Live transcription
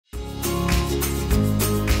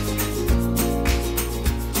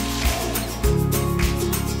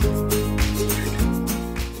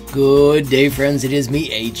Good day, friends. It is me,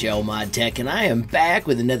 HLModTech, and I am back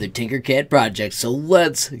with another Tinkercad project, so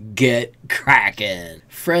let's get cracking.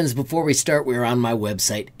 Friends, before we start, we're on my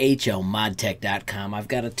website, HLModTech.com. I've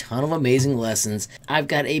got a ton of amazing lessons. I've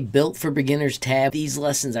got a Built for Beginners tab. These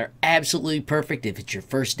lessons are absolutely perfect if it's your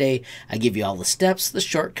first day. I give you all the steps, the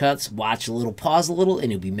shortcuts, watch a little, pause a little,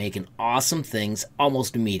 and you'll be making awesome things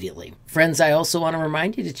almost immediately. Friends, I also want to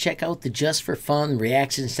remind you to check out the Just for Fun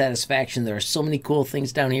Reaction Satisfaction. There are so many cool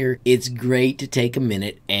things down here. It's great to take a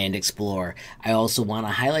minute and explore. I also want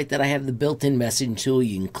to highlight that I have the built-in messaging tool.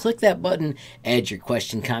 You can click that button, add your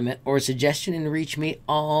question, comment, or suggestion, and reach me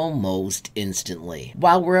almost instantly.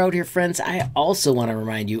 While we're out here, friends, I also want to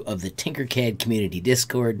remind you of the Tinkercad Community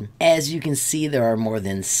Discord. As you can see, there are more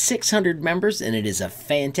than 600 members, and it is a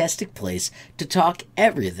fantastic place to talk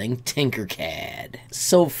everything Tinkercad.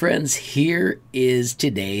 So, friends, here is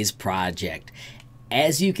today's project.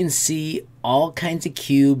 As you can see, all kinds of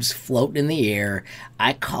cubes floating in the air.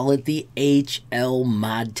 I call it the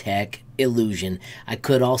HLModTech illusion. I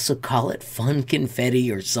could also call it fun confetti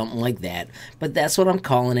or something like that, but that's what I'm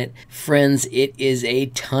calling it. Friends, it is a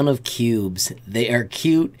ton of cubes. They are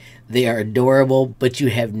cute, they are adorable, but you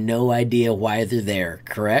have no idea why they're there,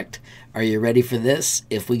 correct? Are you ready for this?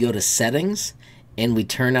 If we go to settings and we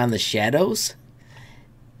turn on the shadows,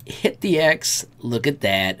 hit the X, look at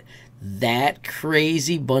that. That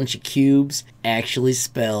crazy bunch of cubes actually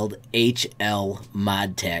spelled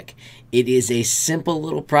HLModTech. It is a simple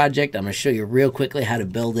little project. I'm going to show you real quickly how to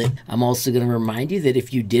build it. I'm also going to remind you that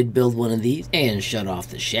if you did build one of these and shut off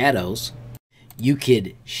the shadows, you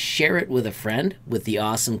could share it with a friend with the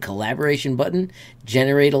awesome collaboration button,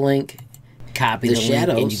 generate a link, copy the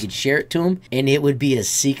shadows, and you could share it to them, and it would be a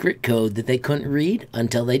secret code that they couldn't read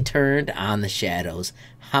until they turned on the shadows.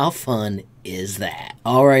 How fun is that?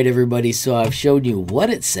 All right, everybody, so I've showed you what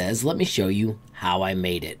it says. Let me show you how I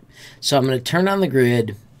made it. So I'm going to turn on the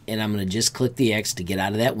grid, and I'm going to just click the X to get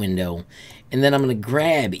out of that window, and then I'm going to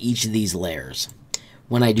grab each of these layers.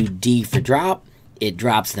 When I do D for drop, it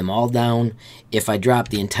drops them all down. If I drop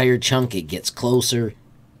the entire chunk, it gets closer.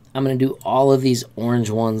 I'm going to do all of these orange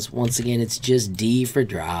ones. Once again, it's just D for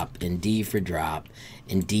drop, and D for drop,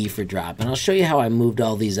 and D for drop. And I'll show you how I moved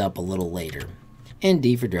all these up a little later. And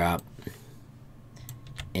D for drop,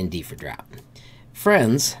 and D for drop.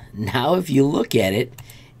 Friends, now if you look at it,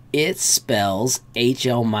 it spells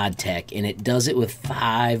HLModTech, and it does it with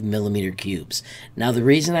 5mm cubes. Now the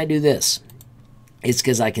reason I do this is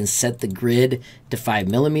because I can set the grid to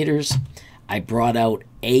 5mm. I brought out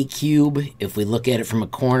a cube. If we look at it from a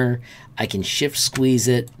corner, I can shift squeeze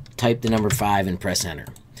it, type the number 5, and press enter.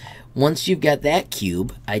 Once you've got that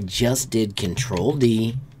cube, I just did Control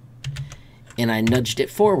D, and I nudged it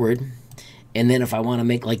forward. And then if I want to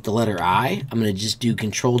make like the letter I, I'm going to just do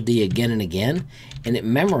Control D again and again, and it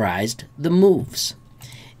memorized the moves.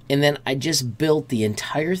 And then I just built the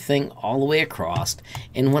entire thing all the way across,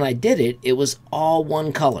 and when I did it, it was all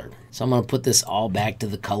one color. So I'm going to put this all back to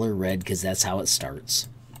the color red because that's how it starts.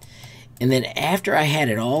 And then after I had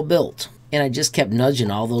it all built, and I just kept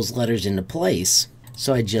nudging all those letters into place,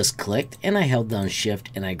 so I just clicked and I held down Shift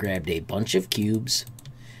and I grabbed a bunch of cubes.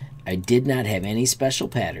 I did not have any special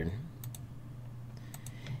pattern.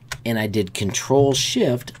 And I did Control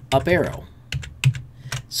Shift up arrow.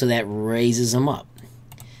 So that raises them up.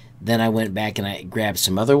 Then I went back and I grabbed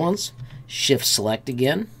some other ones. Shift select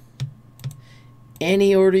again.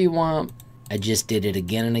 Any order you want. I just did it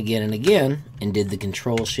again and again and again and did the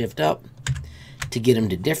Control Shift up to get them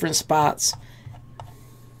to different spots.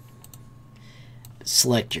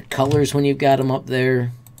 Select your colors when you've got them up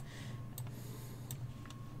there.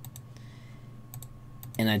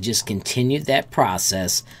 And I just continued that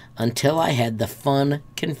process until I had the fun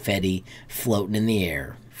confetti floating in the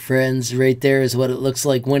air. Friends, right there is what it looks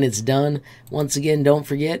like when it's done. Once again, don't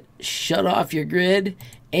forget, shut off your grid.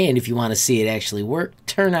 And if you want to see it actually work,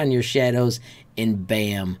 turn on your shadows, and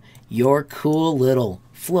bam, your cool little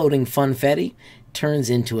floating funfetti turns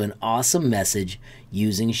into an awesome message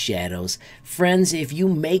using shadows. Friends, if you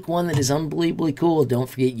make one that is unbelievably cool, don't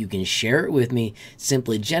forget you can share it with me.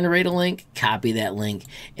 Simply generate a link, copy that link,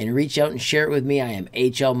 and reach out and share it with me. I am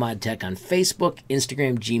HLModTech on Facebook,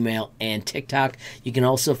 Instagram, Gmail, and TikTok. You can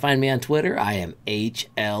also find me on Twitter. I am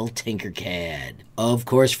HLTinkercad. Of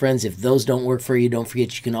course, friends, if those don't work for you, don't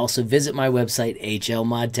forget you can also visit my website,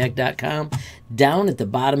 HLModTech.com. Down at the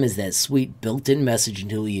bottom is that sweet built-in messaging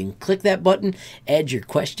tool. You can click that button, add your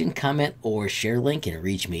question, comment, or share link, and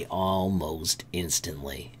reach me almost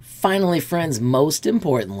instantly. Finally, friends, most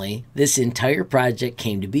importantly, this entire project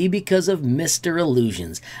came to be because of Mr.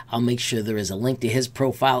 Illusions. I'll make sure there is a link to his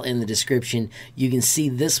profile in the description. You can see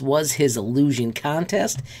this was his illusion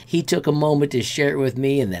contest. He took a moment to share it with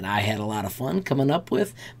me, and then I had a lot of fun coming up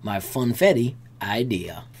with my funfetti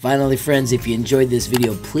idea. Finally, friends, if you enjoyed this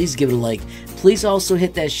video, please give it a like. Please also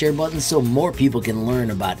hit that share button so more people can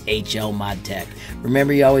learn about HLModTech.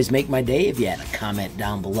 Remember, you always make my day if you had a comment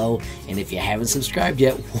down below. And if you haven't subscribed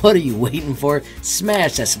yet, what are you waiting for?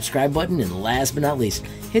 Smash that subscribe button, and last but not least,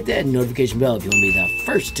 hit that notification bell if you want to be the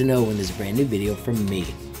first to know when there's a brand new video from me,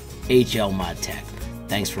 HLModTech.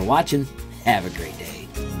 Thanks for watching. Have a great day.